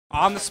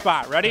On the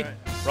spot. Ready? Right.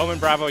 Roman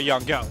Bravo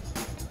Young, go.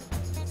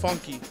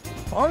 Funky.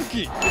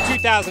 Funky. The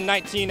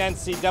 2019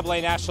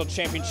 NCAA National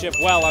Championship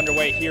well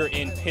underway here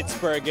in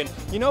Pittsburgh. And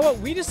you know what?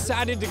 We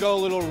decided to go a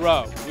little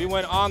rogue. We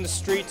went on the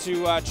street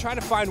to try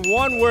to find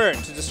one word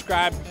to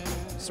describe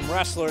some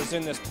wrestlers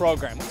in this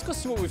program. Let's go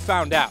see what we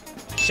found out.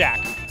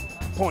 Shaq.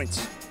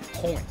 Points.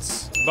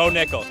 Points. Bo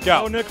Nichols,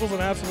 go. Bo Nichols, an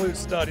absolute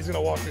stud. He's going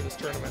to walk through this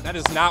tournament. That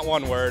is not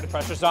one word.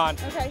 Pressure's on.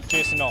 Okay.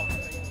 Jason Knoll.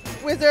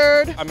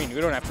 Wizard. I mean,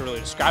 we don't have to really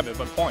describe it,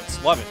 but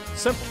points. Love it.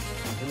 Simple.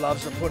 He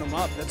loves to put him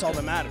up. That's all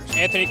that matters.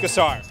 Anthony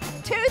Cassar.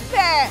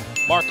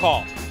 Toothpick. Mark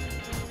Hall.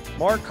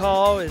 Mark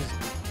Hall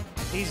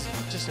he's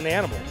just an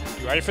animal.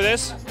 You ready for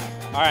this?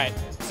 All right.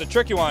 It's a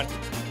tricky one.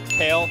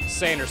 Cale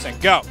Sanderson,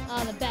 go.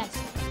 The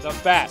best. The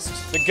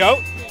best. The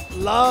GOAT.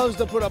 Loves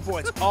to put up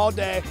points all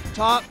day.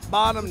 Top,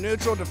 bottom,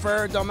 neutral,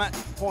 deferred, don't matter.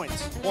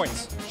 Points.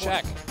 Points.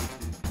 Check.